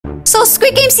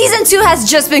Squid Game Season 2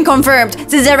 has just been confirmed.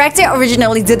 The director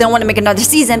originally didn't want to make another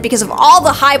season because of all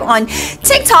the hype on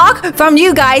TikTok from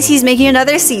you guys. He's making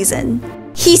another season.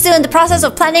 He's still in the process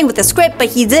of planning with the script, but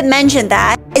he did mention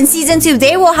that in Season 2,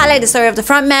 they will highlight the story of the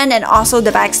frontman and also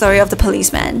the backstory of the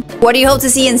policeman. What do you hope to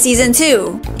see in Season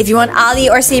 2? If you want Ali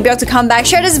or Saebyuk to come back,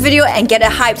 share this video and get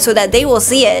it hyped so that they will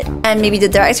see it. And maybe the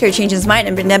director change his mind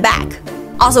and bring them back.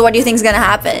 Also, what do you think is gonna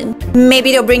happen?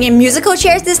 Maybe they'll bring in musical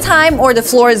chairs this time, or the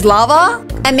floor is lava?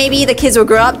 And maybe the kids will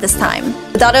grow up this time.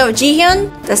 The daughter of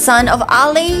Jihyun, the son of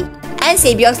Ali, and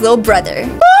Saebyuk's little brother.